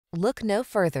Look no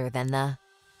further than the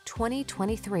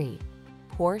 2023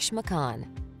 Porsche Macan.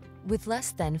 With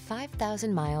less than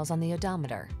 5,000 miles on the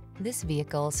odometer, this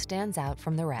vehicle stands out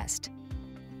from the rest.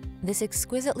 This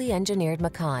exquisitely engineered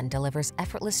Macan delivers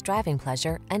effortless driving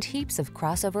pleasure and heaps of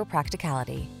crossover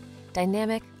practicality.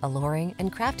 Dynamic, alluring, and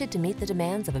crafted to meet the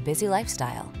demands of a busy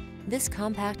lifestyle, this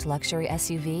compact luxury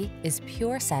SUV is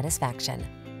pure satisfaction.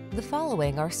 The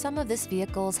following are some of this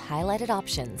vehicle's highlighted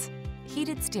options: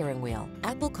 heated steering wheel,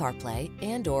 Apple CarPlay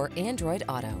and/or Android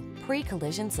Auto,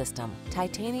 pre-collision system,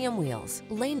 titanium wheels,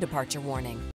 lane departure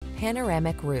warning,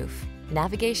 panoramic roof,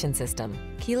 navigation system,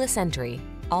 keyless entry,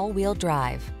 all-wheel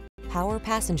drive, power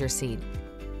passenger seat.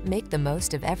 Make the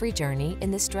most of every journey in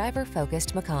this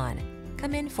driver-focused Macan.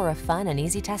 Come in for a fun and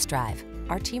easy test drive.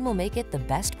 Our team will make it the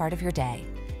best part of your day.